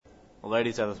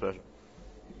ladies have the special.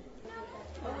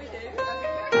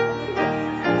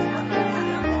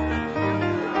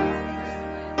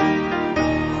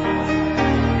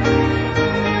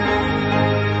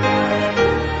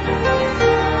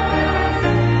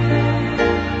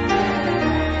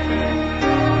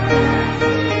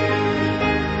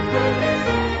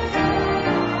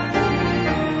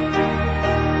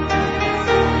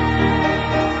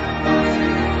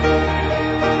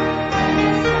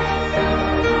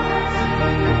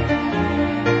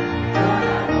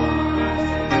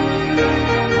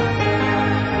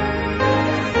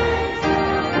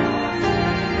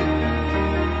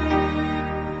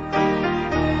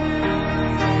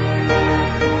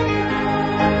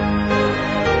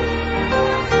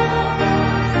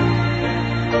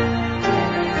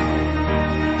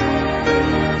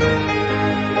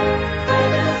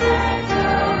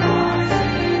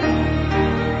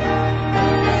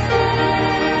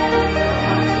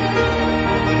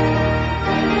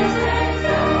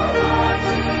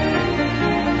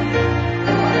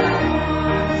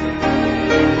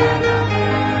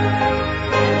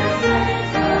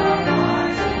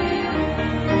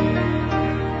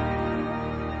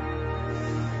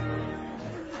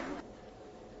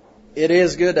 It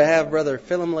is good to have Brother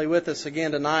Philomley with us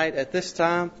again tonight. At this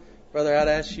time, Brother, I'd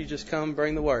ask you just come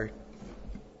bring the word.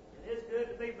 It is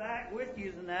good to be back with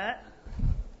you tonight.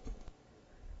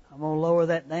 I'm going to lower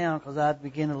that down because I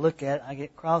begin to look at it. I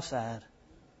get cross-eyed.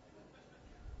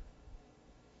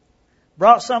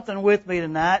 Brought something with me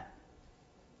tonight.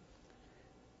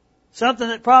 Something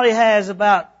that probably has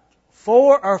about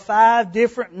 4 or 5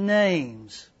 different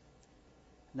names.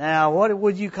 Now, what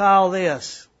would you call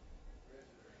this?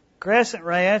 Crescent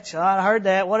wrench. I heard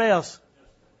that. What else?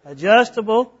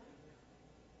 Adjustable.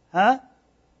 Huh?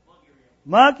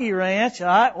 Monkey wrench. All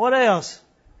right. What else?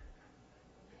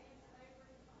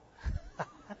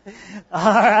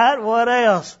 All right. What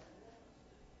else?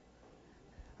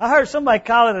 I heard somebody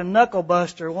call it a knuckle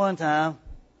buster one time.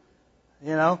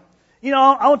 You know,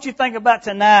 I want you to think about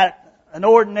tonight an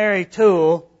ordinary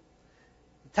tool.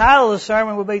 The title of the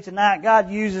sermon will be tonight, God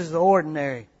uses the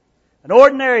ordinary. An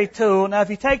ordinary tool. Now, if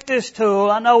you take this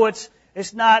tool, I know it's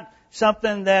not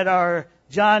something that our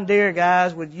John Deere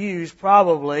guys would use,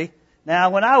 probably.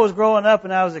 Now, when I was growing up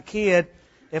and I was a kid,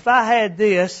 if I had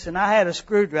this and I had a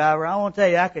screwdriver, I want to tell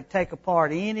you, I could take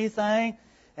apart anything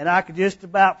and I could just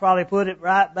about probably put it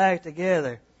right back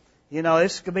together. You know,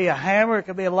 this could be a hammer, it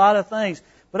could be a lot of things.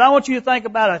 But I want you to think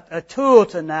about a tool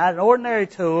tonight, an ordinary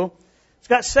tool. It's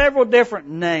got several different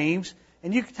names.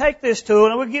 And you can take this tool,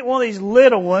 and we'll get one of these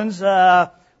little ones.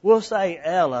 We'll say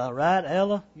Ella, right?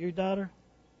 Ella, your daughter?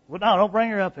 Well, no, don't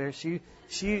bring her up here. She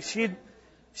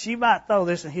might throw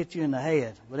this and hit you in the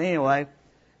head. But anyway,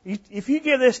 if you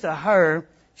give this to her,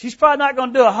 she's probably not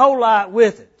going to do a whole lot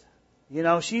with it. You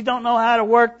know, she don't know how to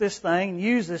work this thing and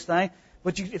use this thing.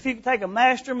 But if you could take a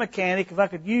master mechanic, if I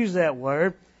could use that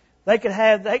word, they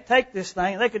take this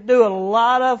thing, they could do a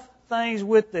lot of things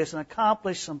with this and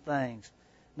accomplish some things.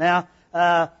 Now,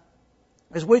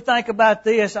 as we think about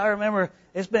this, I remember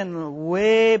it's been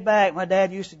way back. My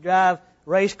dad used to drive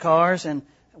race cars, and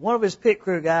one of his pit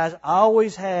crew guys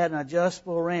always had an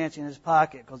adjustable wrench in his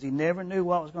pocket because he never knew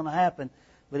what was going to happen,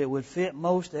 but it would fit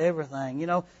most everything. You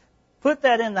know, put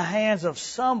that in the hands of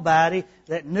somebody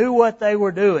that knew what they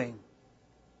were doing.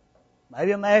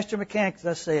 Maybe a master mechanic, as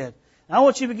I said. And I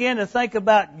want you to begin to think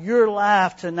about your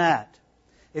life tonight.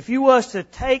 If you was to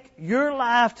take your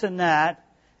life tonight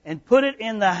and put it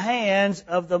in the hands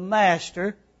of the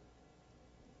Master,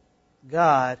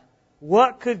 God,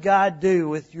 what could God do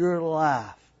with your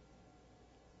life?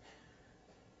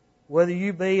 Whether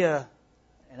you be and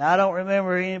I don't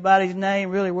remember anybody's name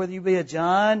really, whether you be a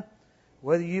John,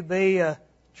 whether you be a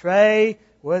Trey,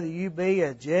 whether you be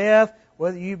a Jeff,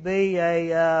 whether you be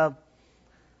a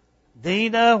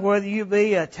Dina, whether you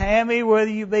be a Tammy,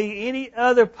 whether you be any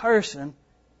other person,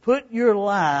 put your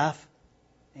life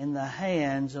in the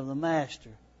hands of the Master.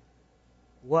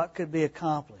 What could be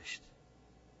accomplished?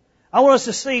 I want us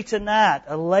to see tonight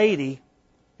a lady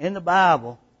in the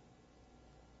Bible,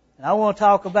 and I want to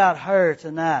talk about her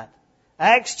tonight.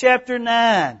 Acts chapter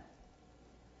 9.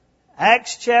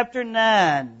 Acts chapter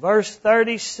 9, verse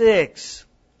 36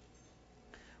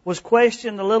 was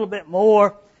questioned a little bit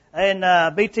more in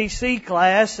BTC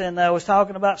class, and was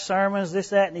talking about sermons,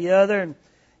 this, that, and the other. And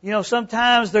you know,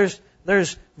 sometimes there's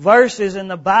verses in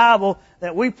the Bible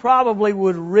that we probably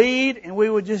would read and we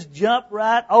would just jump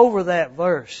right over that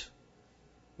verse.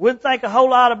 Wouldn't think a whole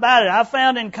lot about it. I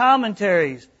found in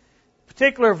commentaries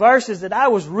particular verses that I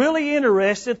was really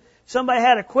interested. Somebody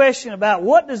had a question about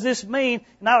what does this mean,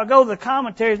 and I would go to the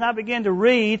commentaries and I began to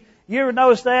read. You ever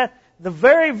notice that? the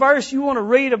very verse you want to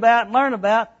read about and learn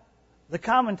about, the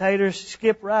commentators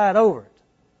skip right over it.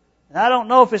 And I don't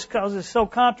know if it's because it's so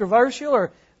controversial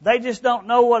or they just don't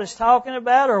know what it's talking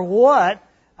about or what.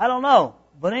 I don't know.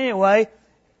 But anyway,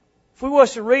 if we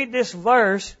was to read this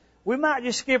verse, we might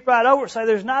just skip right over it and say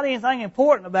there's not anything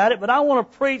important about it, but I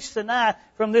want to preach tonight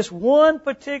from this one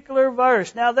particular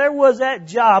verse. Now, there was at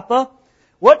Joppa.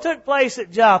 What took place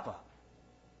at Joppa?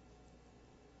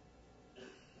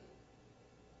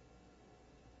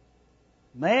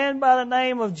 A man by the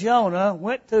name of Jonah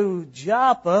went to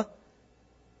Joppa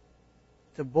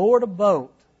to board a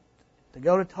boat to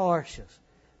go to Tarshish.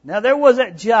 Now, there was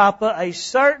at Joppa a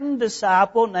certain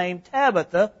disciple named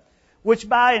Tabitha, which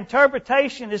by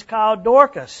interpretation is called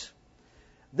Dorcas.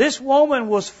 This woman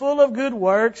was full of good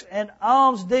works and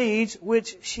alms deeds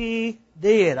which she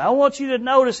did. I want you to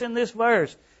notice in this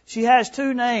verse, she has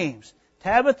two names,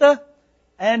 Tabitha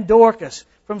and Dorcas.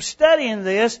 From studying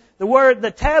this,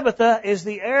 the Tabitha is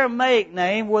the Aramaic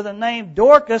name, where the name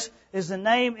Dorcas is the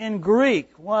name in Greek.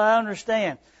 Well, I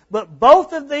understand. But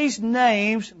both of these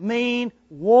names mean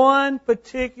one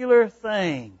particular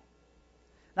thing.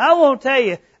 Now, I want to tell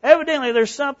you, evidently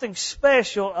there's something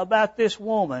special about this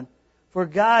woman for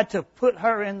God to put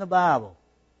her in the Bible.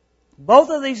 Both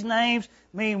of these names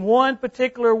mean one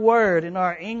particular word in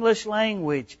our English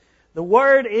language. The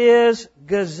word is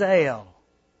gazelle.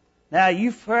 Now,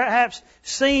 you've perhaps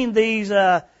seen these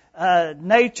nature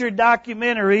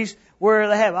documentaries where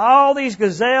they have all these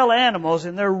gazelle animals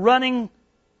and they're running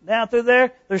down through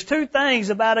there. There's two things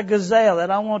about a gazelle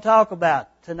that I want to talk about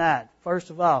tonight,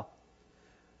 first of all.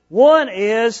 One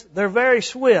is they're very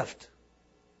swift.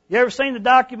 You ever seen the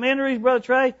documentaries, Brother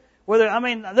Trey? Where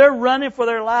they're running for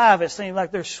their life. It seems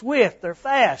like they're swift, they're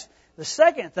fast. The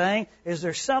second thing is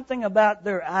there's something about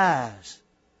their eyes.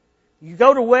 You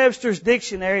go to Webster's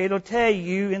dictionary, it'll tell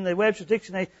you in the Webster's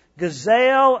dictionary,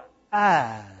 gazelle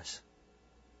eyes.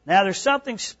 Now, there's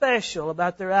something special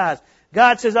about their eyes.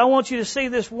 God says, I want you to see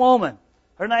this woman.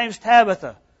 Her name's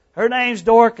Tabitha. Her name's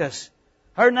Dorcas.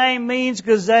 Her name means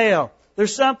gazelle.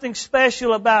 There's something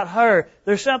special about her.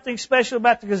 There's something special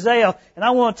about the gazelle. And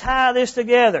I want to tie this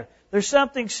together. There's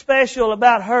something special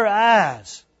about her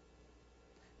eyes.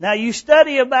 Now, you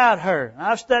study about her.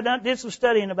 Did some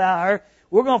studying about her.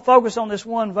 We're going to focus on this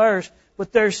one verse.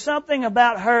 But there's something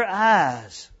about her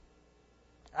eyes.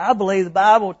 I believe the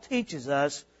Bible teaches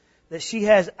us that she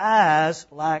has eyes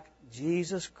like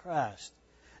Jesus Christ.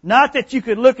 Not that you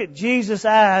could look at Jesus'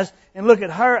 eyes and look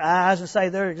at her eyes and say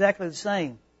they're exactly the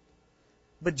same.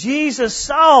 But Jesus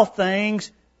saw things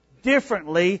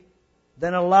differently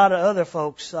than a lot of other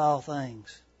folks saw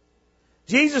things.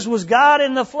 Jesus was God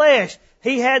in the flesh.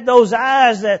 He had those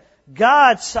eyes that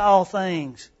God saw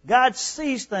things. God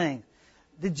sees things.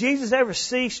 Did Jesus ever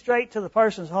see straight to the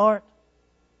person's heart?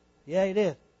 Yeah, He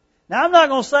did. Now, I'm not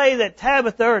going to say that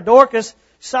Tabitha or Dorcas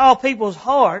saw people's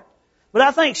heart, but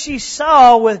I think she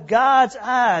saw with God's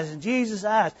eyes and Jesus'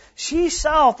 eyes. She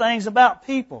saw things about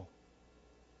people.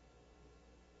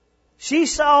 She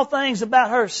saw things about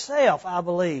herself, I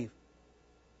believe.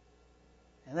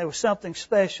 And there was something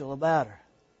special about her.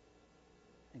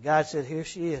 And God said, here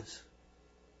she is.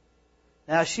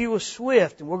 Now, she was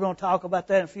swift, and we're going to talk about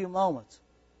that in a few moments.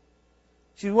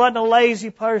 She wasn't a lazy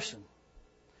person.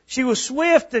 She was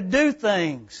swift to do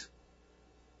things.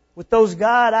 With those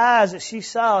God eyes that she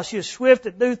saw, she was swift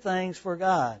to do things for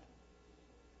God.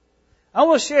 I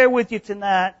want to share with you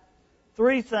tonight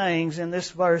 3 things in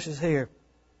this verses here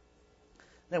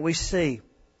that we see.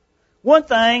 One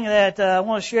thing that I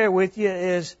want to share with you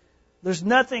is there's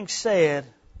nothing said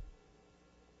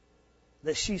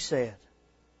that she said.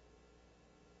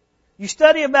 You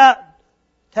study about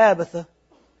Tabitha.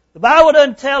 The Bible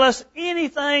doesn't tell us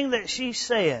anything that she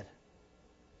said.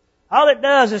 All it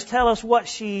does is tell us what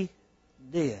she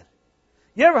did.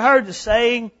 You ever heard the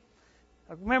saying?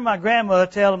 I remember my grandmother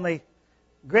telling me,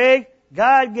 Greg,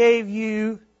 God gave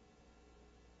you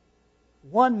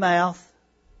one mouth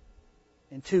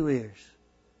and 2 ears.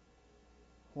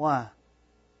 Why?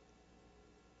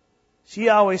 She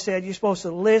always said you're supposed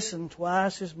to listen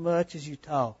twice as much as you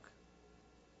talk.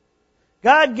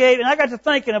 God gave, and I got to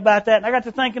thinking about that, and I got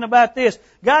to thinking about this.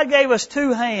 God gave us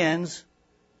 2 hands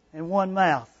and 1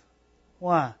 mouth.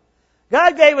 Why?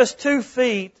 God gave us 2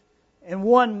 feet and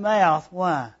 1 mouth.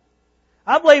 Why?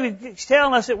 I believe He's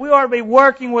telling us that we ought to be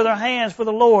working with our hands for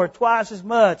the Lord twice as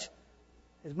much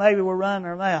as maybe we're running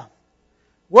our mouth.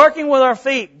 Working with our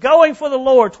feet, going for the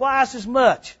Lord twice as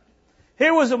much.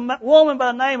 Here was a woman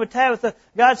by the name of Tabitha.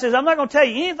 God says, I'm not going to tell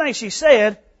you anything she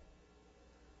said,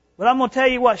 but I'm going to tell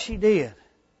you what she did.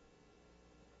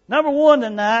 Number 1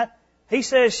 tonight, He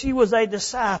says she was a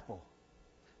disciple.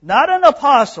 Not an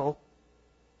apostle,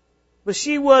 but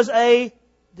she was a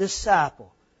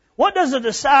disciple. What does a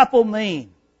disciple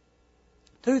mean?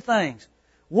 Two things.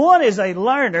 One is a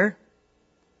learner,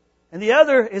 and the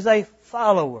other is a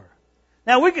follower.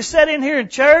 Now, we can sit in here in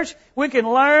church, we can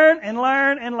learn and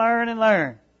learn and learn and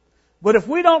learn. But if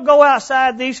we don't go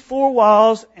outside these four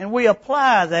walls and we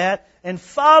apply that and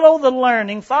follow the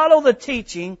learning, follow the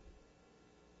teaching,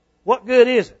 what good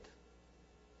is it?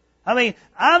 I mean,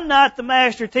 I'm not the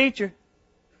master teacher.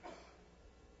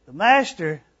 The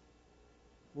master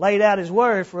laid out His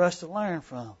Word for us to learn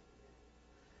from.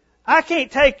 I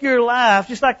can't take your life,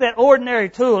 just like that ordinary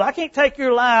tool, I can't take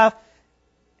your life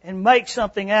and make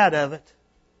something out of it.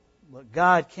 But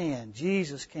God can.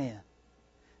 Jesus can.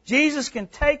 Jesus can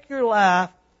take your life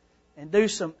and do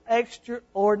some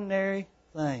extraordinary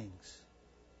things.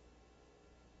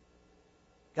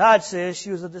 God says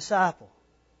she was a disciple.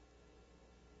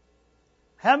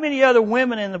 How many other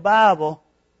women in the Bible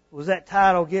was that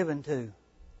title given to?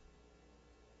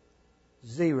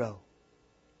 0.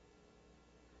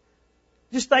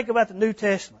 Just think about the New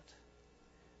Testament.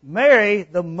 Mary,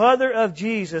 the mother of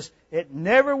Jesus, it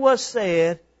never was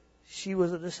said she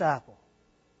was a disciple.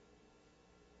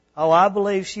 Oh, I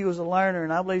believe she was a learner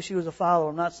and I believe she was a follower.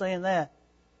 I'm not saying that.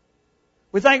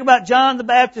 We think about John the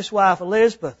Baptist's wife,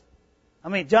 Elizabeth.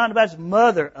 John the Baptist's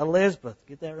mother, Elizabeth.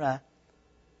 Get that right.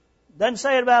 Doesn't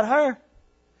say it about her.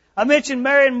 I mentioned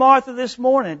Mary and Martha this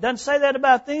morning. Doesn't say that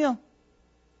about them.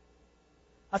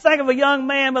 I think of a young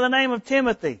man by the name of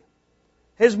Timothy.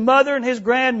 His mother and his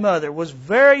grandmother was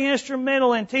very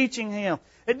instrumental in teaching him.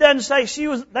 It doesn't say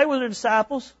they were the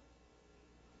disciples.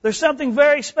 There's something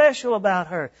very special about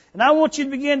her. And I want you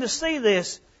to begin to see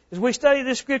this as we study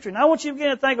this Scripture. And I want you to begin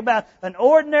to think about an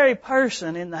ordinary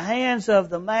person in the hands of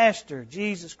the Master,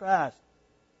 Jesus Christ,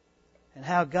 and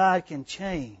how God can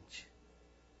change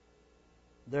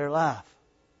their life.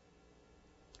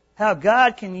 How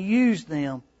God can use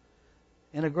them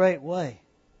in a great way.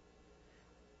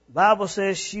 The Bible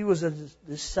says she was a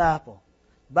disciple.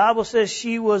 The Bible says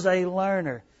she was a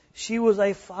learner. She was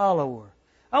a follower.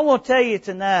 I want to tell you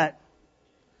tonight,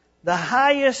 the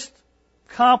highest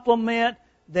compliment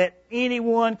that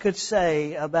anyone could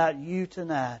say about you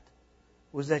tonight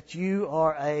was that you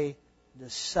are a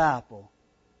disciple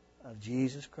of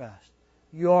Jesus Christ.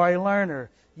 You are a learner.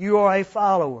 You are a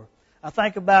follower. I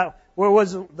think about where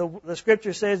was the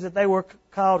Scripture says that they were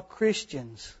called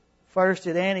Christians first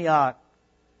at Antioch.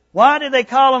 Why did they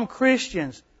call them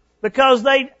Christians? Because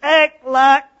they act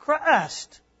like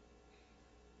Christ.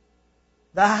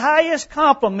 The highest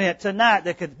compliment tonight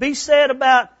that could be said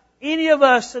about any of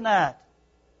us tonight,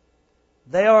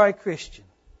 they are a Christian.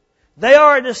 They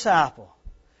are a disciple.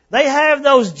 They have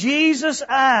those Jesus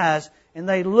eyes and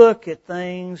they look at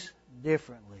things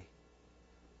differently.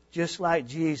 Just like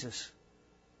Jesus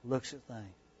looks at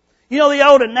things. You know the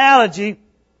old analogy,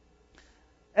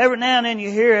 every now and then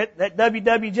you hear it, that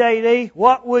WWJD,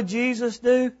 what would Jesus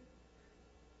do?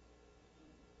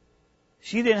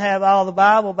 She didn't have all the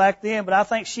Bible back then, but I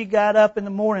think she got up in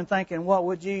the morning thinking, what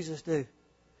would Jesus do?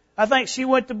 I think she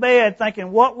went to bed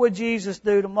thinking, what would Jesus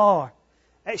do tomorrow?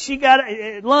 She got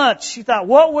at lunch, she thought,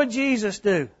 what would Jesus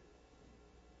do?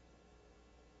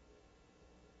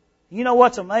 You know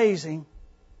what's amazing?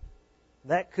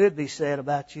 That could be said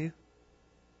about you.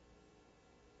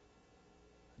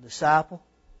 A disciple,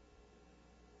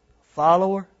 a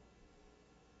follower,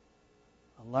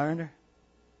 a learner.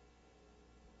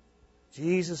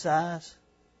 Jesus' eyes.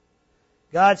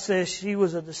 God says she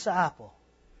was a disciple.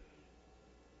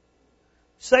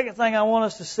 Second thing I want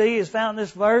us to see is found in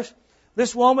this verse.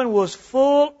 This woman was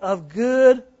full of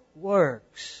good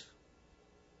works.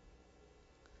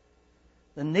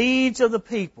 The needs of the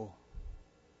people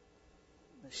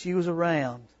that she was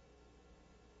around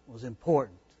was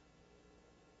important.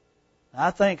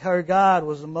 I think her God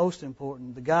was the most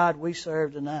important, the God we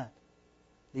serve tonight,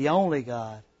 the only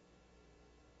God.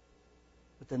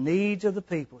 But the needs of the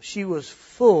people, she was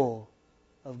full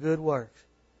of good works.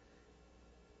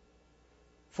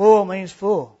 Full means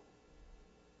full.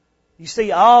 You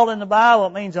see, all in the Bible,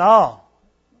 it means all.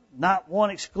 Not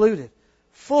one excluded.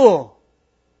 Full.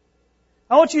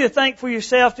 I want you to think for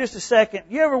yourself just a second.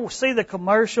 You ever see the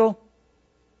commercial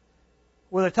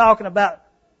where they're talking about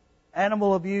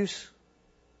animal abuse?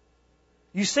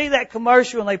 You see that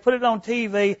commercial and they put it on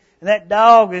TV and that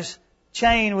dog is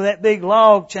chained with that big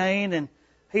log chain and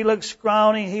he looks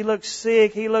scrawny, he looks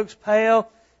sick, he looks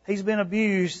pale, he's been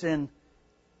abused, and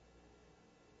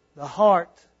the heart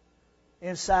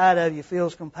inside of you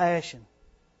feels compassion.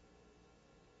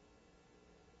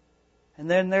 And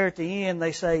then there at the end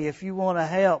they say, if you want to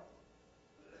help,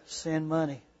 send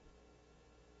money.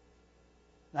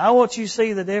 Now, I want you to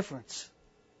see the difference.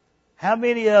 How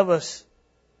many of us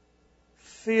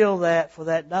feel that for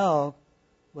that dog,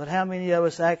 but how many of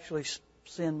us actually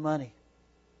send money?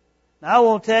 Now, I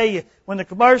won't tell you, when the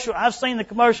commercial, I've seen the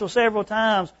commercial several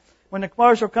times. When the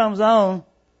commercial comes on,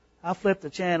 I flip the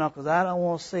channel because I don't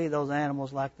want to see those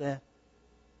animals like that.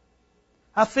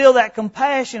 I feel that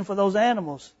compassion for those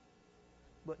animals.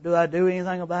 But do I do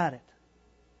anything about it?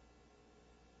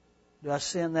 Do I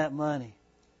send that money?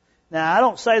 Now, I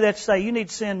don't say that to say you need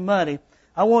to send money.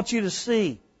 I want you to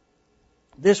see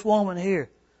this woman here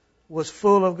was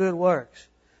full of good works.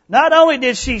 Not only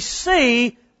did she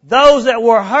see those that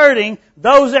were hurting,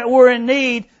 those that were in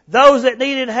need, those that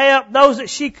needed help, those that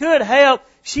she could help,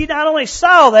 she not only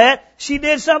saw that, she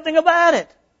did something about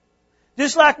it.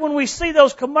 Just like when we see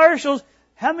those commercials,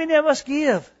 how many of us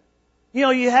give? You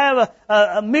know, you have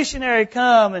a missionary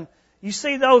come and you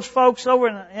see those folks over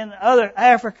in other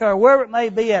Africa or wherever it may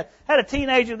be at. I had a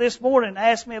teenager this morning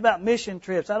ask me about mission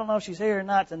trips. I don't know if she's here or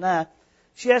not tonight.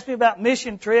 She asked me about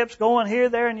mission trips, going here,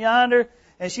 there, and yonder.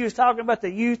 And she was talking about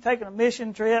the youth taking a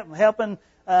mission trip and helping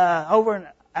over in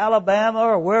Alabama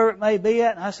or wherever it may be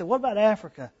at. And I said, what about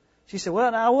Africa? She said,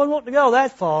 well, I wouldn't want to go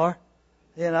that far.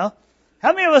 You know.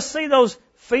 How many of us see those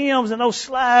films and those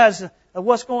slides of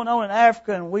what's going on in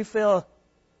Africa and we feel,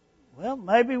 well,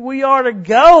 maybe we ought to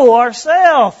go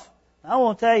ourselves? I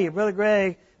want to tell you, Brother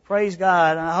Greg, praise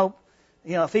God. And I hope,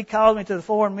 you know, if he calls me to the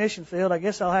foreign mission field, I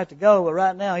guess I'll have to go. But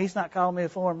right now, he's not calling me to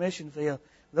the foreign mission field.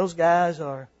 Those guys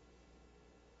are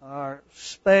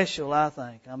special, I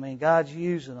think. I mean, God's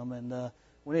using them, and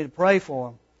we need to pray for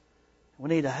them. We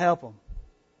need to help them.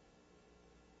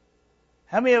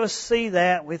 How many of us see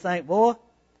that and we think, boy,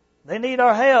 they need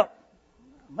our help?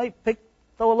 I may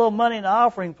throw a little money in the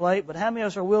offering plate, but how many of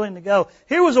us are willing to go?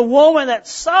 Here was a woman that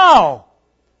saw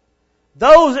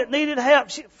those that needed help.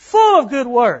 She full of good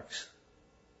works.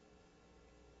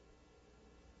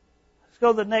 Let's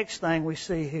go to the next thing we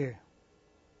see here.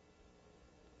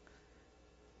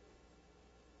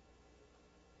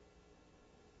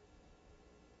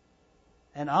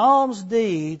 And alms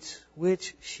deeds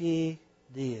which she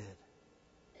did.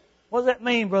 What does that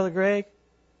mean, Brother Greg?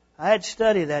 I had to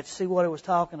study that to see what it was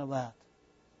talking about.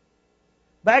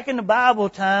 Back in the Bible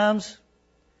times,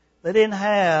 they didn't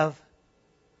have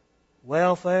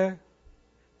welfare.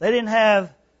 They didn't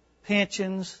have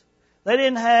pensions. They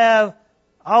didn't have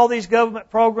all these government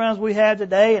programs we have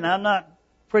today, and I'm not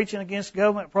preaching against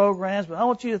government programs, but I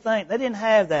want you to think, they didn't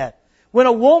have that. When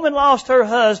a woman lost her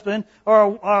husband,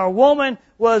 or a woman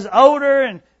was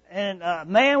older and a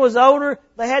man was older,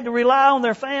 they had to rely on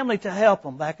their family to help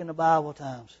them back in the Bible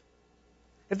times.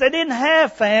 If they didn't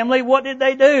have family, what did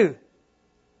they do?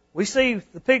 We see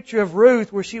the picture of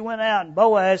Ruth where she went out and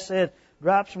Boaz said,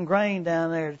 drop some grain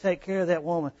down there to take care of that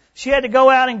woman. She had to go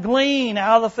out and glean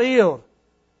out of the field.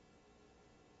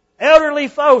 Elderly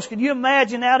folks, can you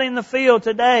imagine out in the field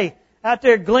today, out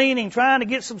there gleaning, trying to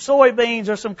get some soybeans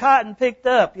or some cotton picked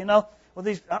up, you know? With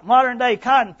these modern day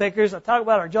cotton pickers, I talk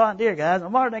about our John Deere guys, our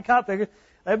modern day cotton pickers,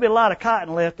 there'd be a lot of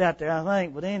cotton left out there, I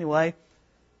think. But anyway, I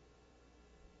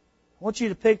want you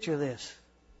to picture this.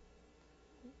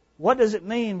 What does it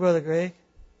mean, Brother Greg?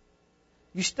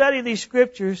 You study these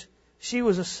scriptures, she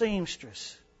was a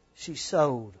seamstress. She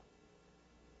sewed.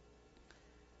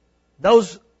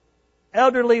 Those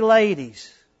elderly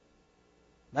ladies,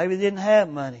 maybe they didn't have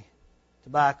money to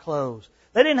buy clothes.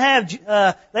 They didn't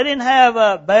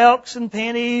have Belks and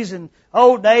Pennies and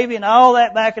Old Navy and all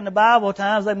that back in the Bible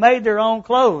times. They made their own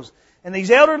clothes. And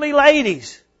these elderly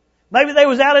ladies, maybe they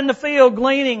was out in the field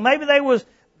gleaning. Maybe they was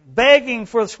begging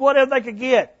for whatever they could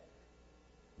get.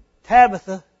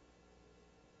 Tabitha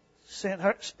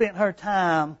spent her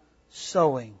time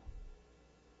sewing.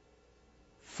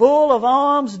 Full of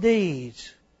alms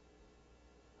deeds,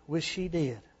 which she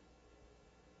did.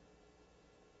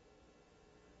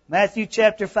 Matthew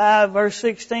chapter 5 verse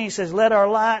 16 says, let our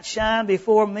light shine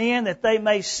before men that they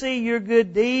may see your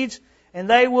good deeds, and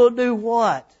they will do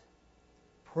what?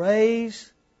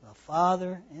 Praise the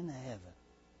Father in heaven.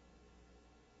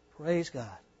 Praise God.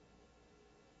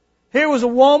 Here was a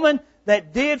woman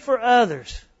that did for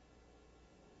others.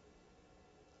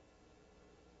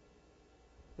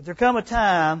 But there come a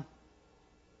time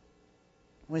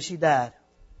when she died.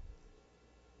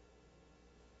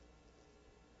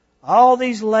 All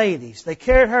these ladies, they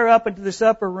carried her up into this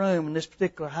upper room in this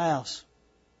particular house.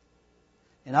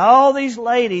 And all these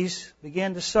ladies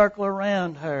began to circle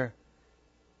around her.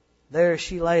 There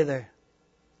she lay there.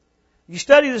 You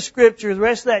study the scripture, the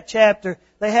rest of that chapter,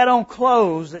 they had on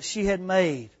clothes that she had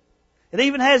made. It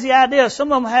even has the idea,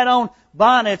 some of them had on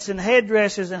bonnets and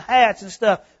headdresses and hats and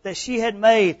stuff that she had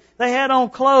made. They had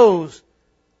on clothes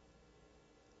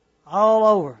all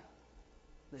over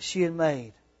that she had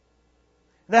made.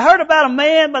 They heard about a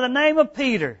man by the name of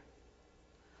Peter.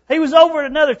 He was over at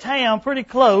another town pretty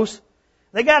close.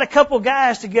 They got a couple of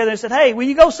guys together and said, "Hey, will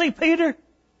you go see Peter?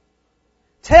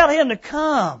 Tell him to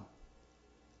come.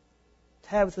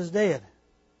 Tabitha's dead.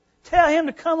 Tell him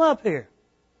to come up here."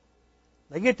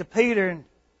 They get to Peter and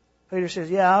Peter says,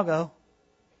 "Yeah, I'll go."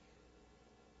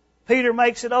 Peter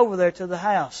makes it over there to the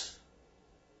house.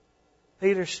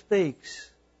 Peter speaks.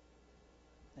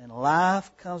 And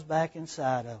life comes back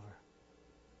inside of her.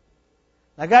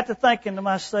 I got to thinking to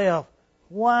myself,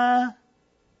 why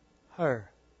her?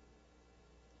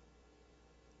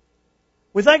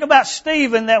 We think about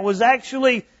Stephen that was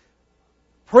actually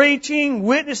preaching,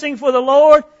 witnessing for the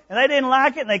Lord, and they didn't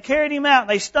like it, and they carried him out, and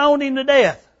they stoned him to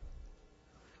death.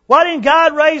 Why didn't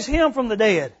God raise him from the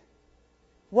dead?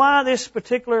 Why this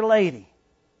particular lady?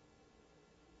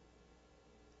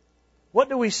 What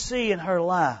do we see in her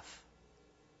life?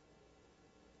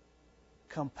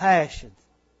 Compassion.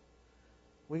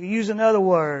 We can use another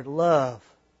word, love.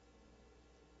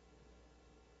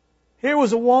 Here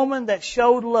was a woman that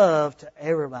showed love to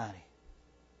everybody.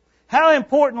 How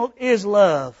important is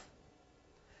love?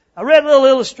 I read a little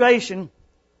illustration.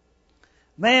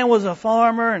 Man was a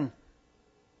farmer and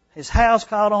his house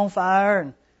caught on fire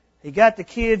and he got the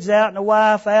kids out and the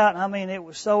wife out. And I mean, it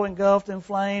was so engulfed in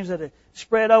flames that it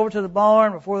spread over to the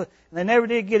barn and they never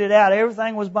did get it out.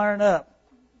 Everything was burned up.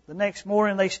 The next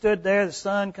morning they stood there, the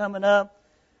sun coming up,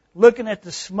 looking at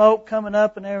the smoke coming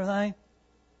up and everything.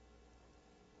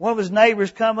 One of his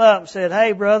neighbors come up and said,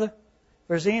 "Hey, brother, if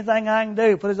there's anything I can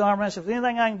do," put his arm around and said, "If there's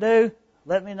anything I can do,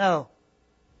 let me know."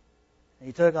 And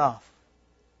he took off,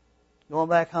 going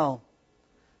back home.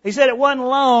 He said it wasn't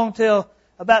long till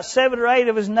about 7 or 8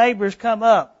 of his neighbors come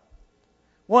up.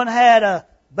 One had a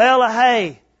bale of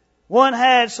hay. One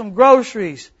had some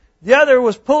groceries. The other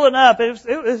was pulling up.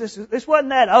 This wasn't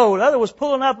that old. The other was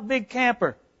pulling up a big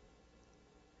camper.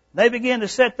 They began to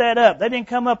set that up. They didn't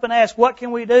come up and ask, "What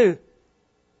can we do?"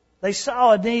 They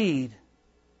saw a need.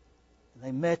 And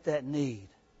they met that need.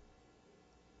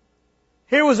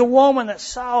 Here was a woman that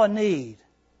saw a need.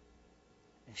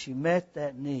 And she met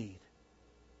that need.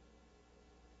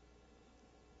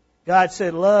 God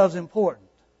said love's important.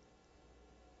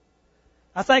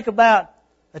 I think about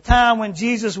a time when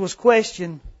Jesus was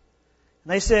questioned.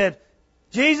 And they said,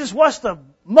 "Jesus, what's the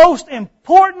most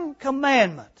important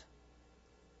commandment?"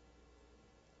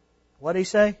 What did he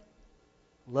say?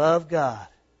 Love God.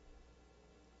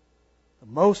 The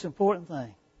most important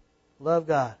thing. Love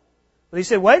God. But he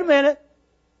said, wait a minute.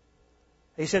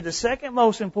 He said the second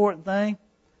most important thing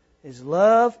is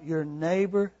love your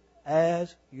neighbor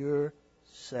as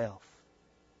yourself.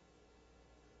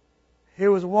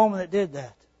 Here was a woman that did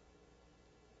that.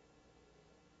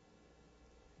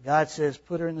 God says,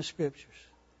 put her in the Scriptures.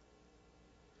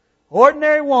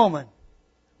 Ordinary woman.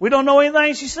 We don't know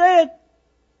anything she said.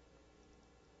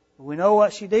 But we know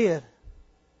what she did.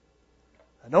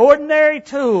 An ordinary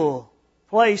tool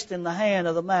placed in the hand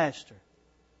of the Master.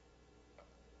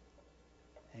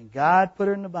 And God put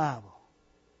her in the Bible.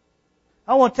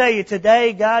 I want to tell you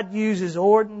today, God uses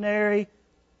ordinary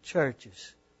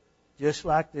churches. Just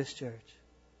like this church.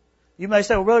 You may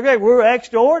say, "Well, Brother Greg, we're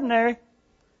extraordinary."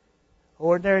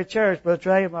 Ordinary church, Brother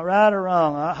Trey, am I right or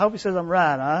wrong? I hope he says I'm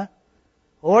right, huh?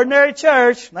 Ordinary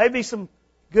church, maybe some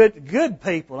good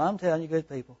people. I'm telling you, good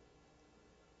people.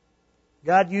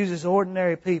 God uses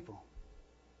ordinary people,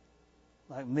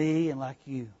 like me and like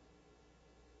you,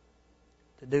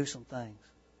 to do some things.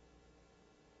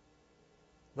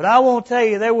 But I won't tell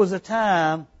you, there was a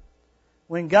time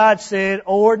when God said,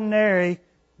 ordinary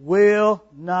will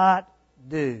not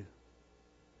do.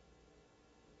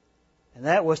 And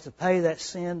that was to pay that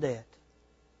sin debt.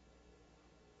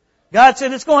 God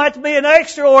said it's going to have to be an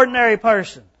extraordinary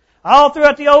person. All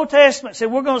throughout the Old Testament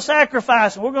said we're going to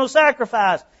sacrifice and we're going to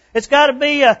sacrifice. It's got to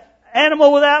be an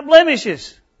animal without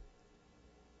blemishes.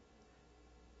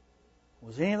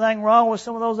 Was anything wrong with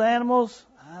some of those animals?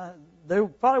 There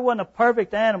probably wasn't a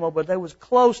perfect animal, but they was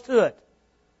close to it.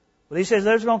 But he says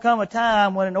there's going to come a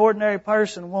time when an ordinary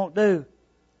person won't do.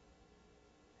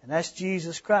 And that's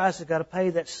Jesus Christ has got to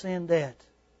pay that sin debt.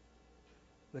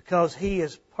 Because He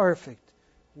is perfect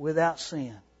without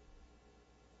sin.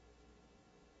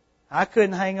 I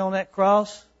couldn't hang on that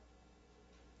cross.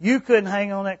 You couldn't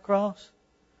hang on that cross.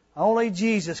 Only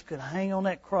Jesus could hang on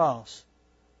that cross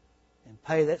and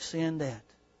pay that sin debt.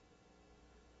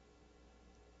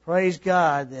 Praise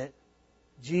God that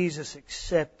Jesus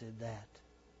accepted that.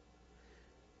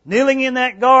 Kneeling in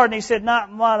that garden, He said,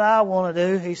 not what I want to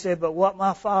do. He said, but what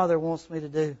my Father wants me to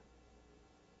do.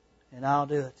 And I'll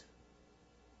do it.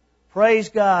 Praise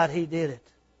God He did it.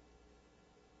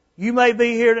 You may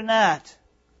be here tonight,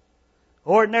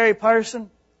 ordinary person.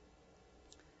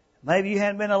 Maybe you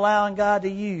hadn't been allowing God to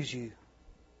use you.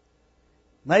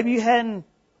 Maybe you hadn't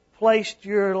placed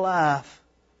your life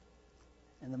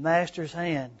in the Master's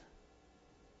hand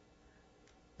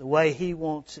the way He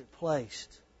wants it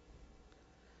placed.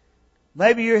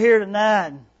 Maybe you're here tonight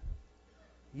and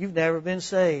you've never been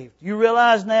saved. You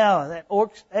realize now that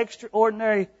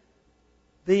extraordinary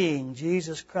being,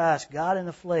 Jesus Christ, God in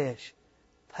the flesh,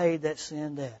 paid that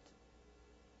sin debt.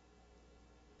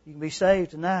 You can be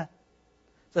saved tonight.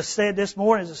 As I said this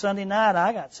morning, it's a Sunday night,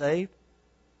 I got saved.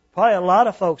 Probably a lot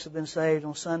of folks have been saved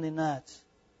on Sunday nights,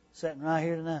 sitting right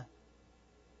here tonight.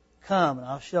 Come and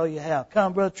I'll show you how.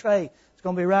 Come, Brother Trey, it's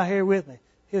going to be right here with me.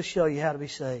 He'll show you how to be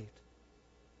saved.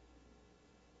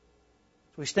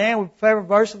 So we stand with a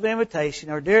verse of invitation.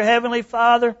 Our dear Heavenly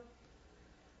Father,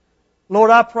 Lord,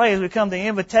 I pray as we come to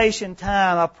invitation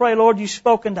time, I pray, Lord, you've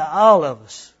spoken to all of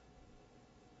us.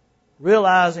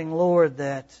 Realizing, Lord,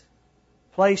 that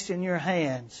placed in your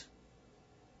hands,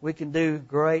 we can do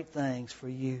great things for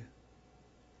you.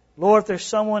 Lord, if there's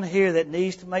someone here that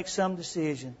needs to make some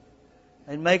decision,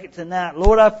 and make it tonight.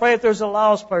 Lord, I pray if there's a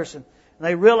lost person, and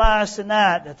they realize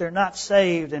tonight that they're not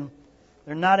saved and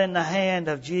they're not in the hand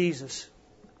of Jesus.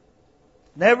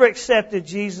 Never accepted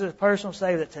Jesus as personal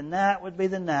Savior, that tonight would be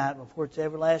the night before it's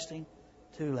everlasting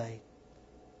too late.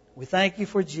 We thank you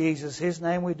for Jesus. His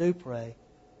name we do pray.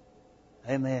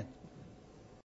 Amen.